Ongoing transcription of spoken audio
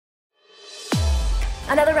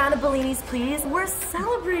Another round of Bellinis, please. We're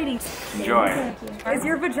celebrating. Enjoy. Is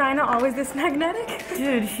your vagina always this magnetic?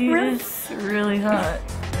 Dude, she's really hot.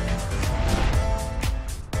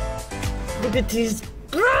 Look at these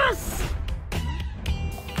breasts!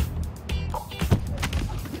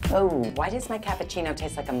 Oh, why does my cappuccino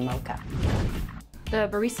taste like a mocha? The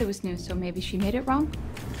barista was new, so maybe she made it wrong.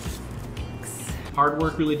 Hard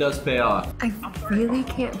work really does pay off. I really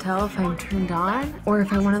can't tell if I'm turned on or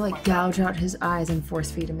if I want to like gouge out his eyes and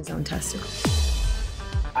force feed him his own testicles.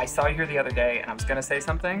 I saw you here the other day and I was gonna say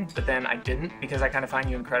something, but then I didn't because I kind of find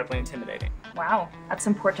you incredibly intimidating. Wow, that's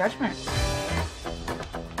some poor judgment.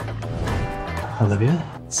 Olivia?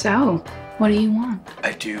 So, what do you want?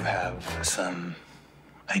 I do have some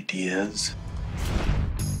ideas.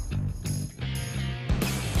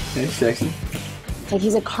 Hey, sexy. Like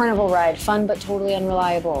he's a carnival ride, fun but totally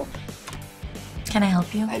unreliable. Can I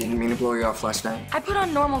help you? I didn't mean to blow you off last night. I put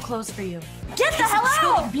on normal clothes for you. Get the hell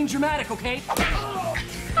out! You're being dramatic, okay?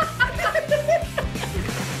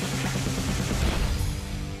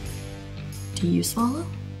 Do you swallow?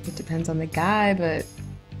 It depends on the guy, but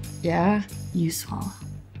yeah. You swallow.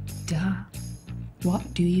 Duh.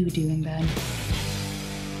 What do you do in bed?